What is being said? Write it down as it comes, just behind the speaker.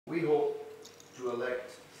We hope to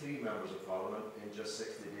elect 3 members of Parliament in just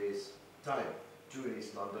 60 days' time, 2 in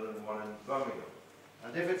East London and 1 in Birmingham.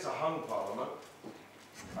 And if it's a hung Parliament,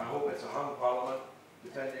 I hope it's a hung Parliament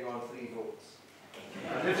depending on 3 votes.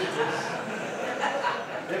 And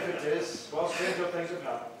if it is, well, stranger things have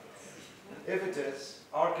happened. If it is,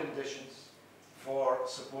 our conditions for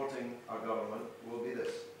supporting our government will be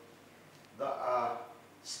this: that a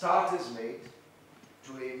start is made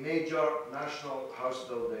to a major national house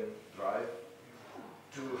building drive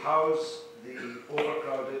to house the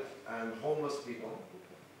overcrowded and homeless people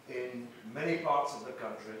in many parts of the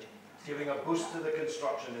country, giving a boost to the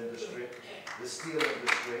construction industry, the steel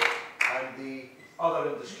industry, and the other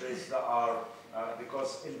industries that are,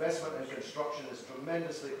 because investment in construction is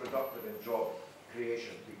tremendously productive in job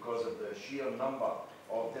creation because of the sheer number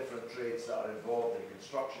of different trades that are involved in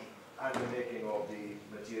construction and the making of the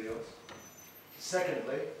materials.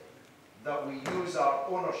 Secondly, that we use our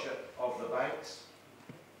ownership of the banks,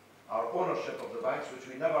 which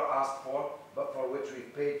we never asked for, but for which we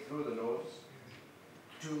paid through the nose,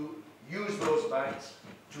 to use those banks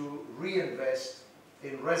to reinvest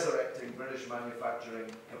in resurrecting British manufacturing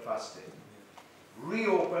capacity.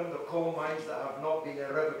 Reopen the coal mines that have not been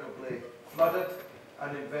irrevocably flooded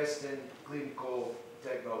and invest in clean coal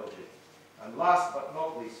technology. And last but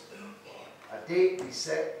not least, a date be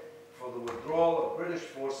set for the withdrawal of British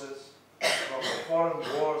forces from the foreign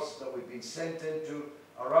wars that we've been sent into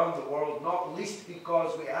around the world, not least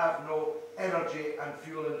because we have no energy and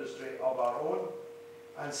fuel industry of our own,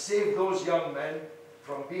 and save those young men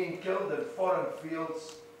from being killed in foreign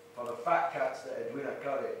fields for the fat cats that Edwina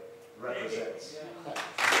Currie represents.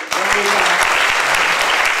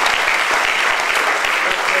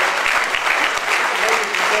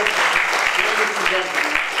 Ladies and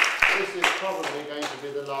gentlemen, this is probably going to be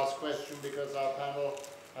the last question because our panel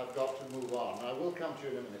have got to move on. I will come to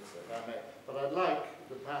you in a minute, sir, if I may. But I'd like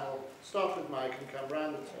the panel start with Mike and come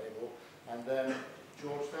round the table, and then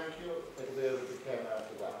George, thank you. It'll be over to Ken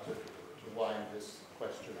after that to wind this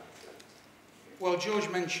question up. Well, George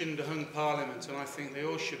mentioned a hung parliament, and I think they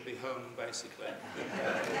all should be hung, basically.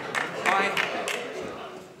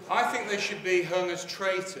 I think they should be hung as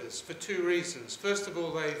traitors for 2 reasons. First of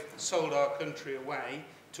all, they've sold our country away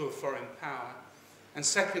to a foreign power. And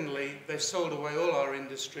secondly, they've sold away all our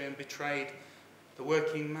industry and betrayed the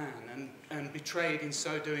working man, and betrayed in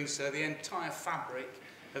so doing so the entire fabric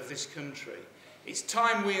of this country. It's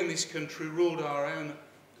time we in this country ruled our own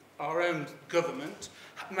government,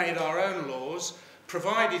 made our own laws,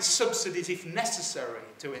 provided subsidies if necessary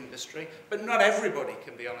to industry, but not everybody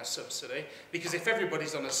can be on a subsidy, because if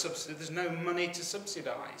everybody's on a subsidy, there's no money to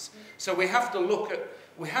subsidise. So we have to look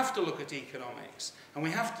at economics, and we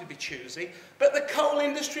have to be choosy. But the coal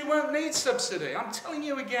industry won't need subsidy. I'm telling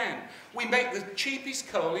you again, we make the cheapest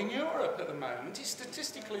coal in Europe at the moment. It's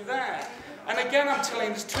statistically there. And again, I'm telling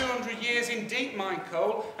you, there's 200 years in deep mine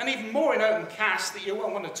coal, and even more in open cast that you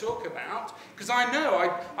won't want to talk about, because I know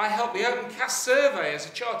I helped the open cast survey as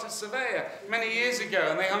a chartered surveyor many years ago,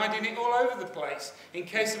 and they're hiding it all over the place in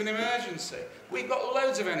case of an emergency. We've got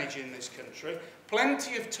loads of energy in this country,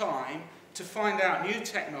 plenty of time to find out new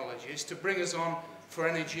technologies to bring us on for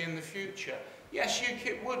energy in the future. Yes,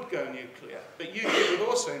 UKIP would go nuclear, but UKIP would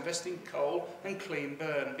also invest in coal and clean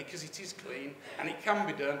burn, because it is clean and it can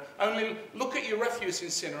be done. Only look at your refuse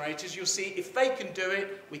incinerators, you'll see if they can do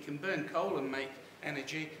it, we can burn coal and make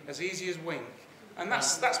energy as easy as wink. And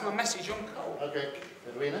that's my message on coal. Okay,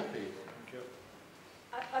 Edwina, please. Thank you.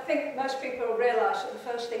 I think most people realise that the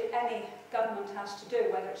first thing any government has to do,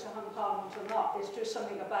 whether it's a hung parliament or not, is do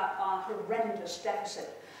something about our horrendous deficit.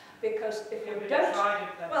 Because if we don't,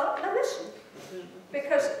 well, now listen,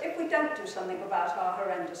 because if we don't do something about our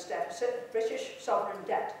horrendous deficit, British sovereign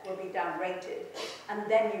debt will be downrated, and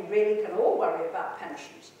then you really can all worry about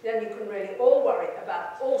pensions. Then you can really all worry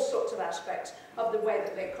about all sorts of aspects of the way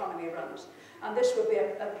that the economy runs. And this would be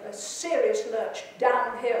a serious lurch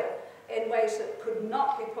downhill in ways that could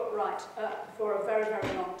not be put right for a very,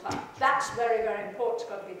 very long time. That's very, very important. It's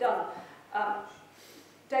got to be done.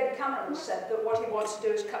 David Cameron said that what he wants to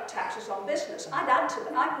do is cut taxes on business. I'd add to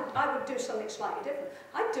that. I would do something slightly different.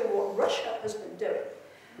 I'd do what Russia has been doing,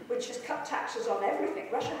 which is cut taxes on everything.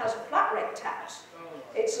 Russia has a flat rate tax.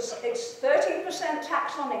 It's 13%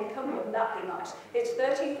 tax on income, wouldn't that be nice? It's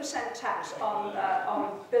 13% tax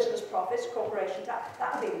on business profits, corporation tax.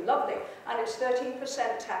 That would be lovely. And it's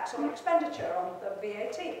 13% tax on expenditure, on the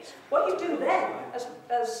VAT. What you do then,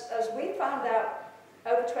 as we found out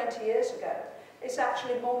over 20 years ago, is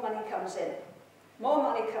actually more money comes in. More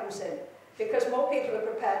money comes in. because more people are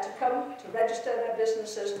prepared to come, to register their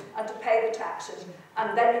businesses and to pay the taxes.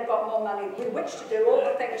 And then you've got more money with which to do all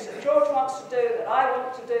the things that George wants to do, that I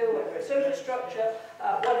want to do, whether it's infrastructure,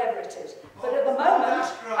 whatever it is. But at the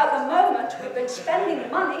moment, we've been spending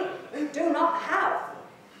money we do not have.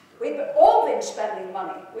 We've all been spending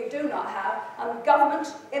money we do not have, and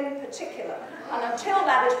government in particular. And until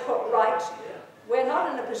that is put right, we're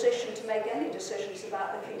not in a position to make any decisions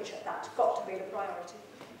about the future. That's got to be the priority.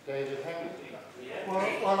 David Hanley.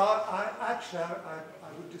 Well,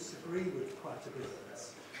 I would disagree with quite a bit of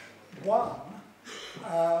this. One,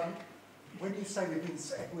 when you say we've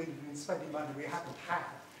been spending money we haven't had,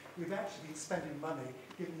 we've actually been spending money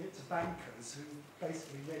giving it to bankers who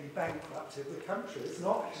basically nearly bankrupted the country. It's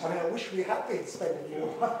not, I mean, I wish we had been spending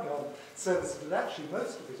more money on services, but actually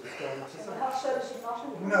most of it was going to the health service is not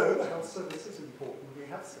important. No, the health service is important. We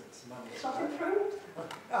have spent some money. It's not improved?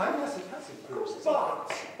 Yes, it has improved.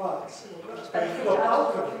 But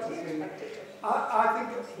ultimately, I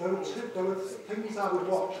think there were things I would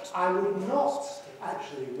watch. I would not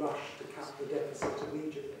actually rush to cut the deficit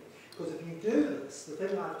immediately. Because if you do this, the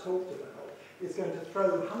thing I've talked about is going to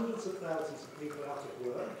throw hundreds of thousands of people out of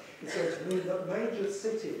work. It's going to mean that major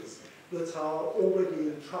cities that are already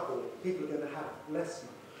in trouble, people are going to have less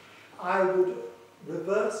money. I would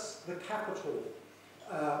reverse the capital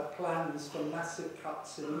plans for massive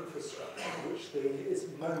cuts in infrastructure, which is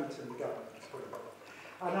moment in the government's program.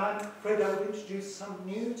 And I'm afraid I would introduce some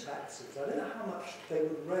new taxes. I don't know how much they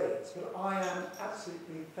would raise, but I am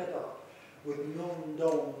absolutely fed up with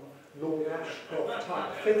non-dom Lord Ashcroft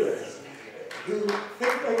type figures who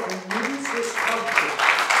think they can use this country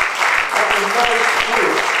as a nice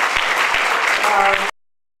place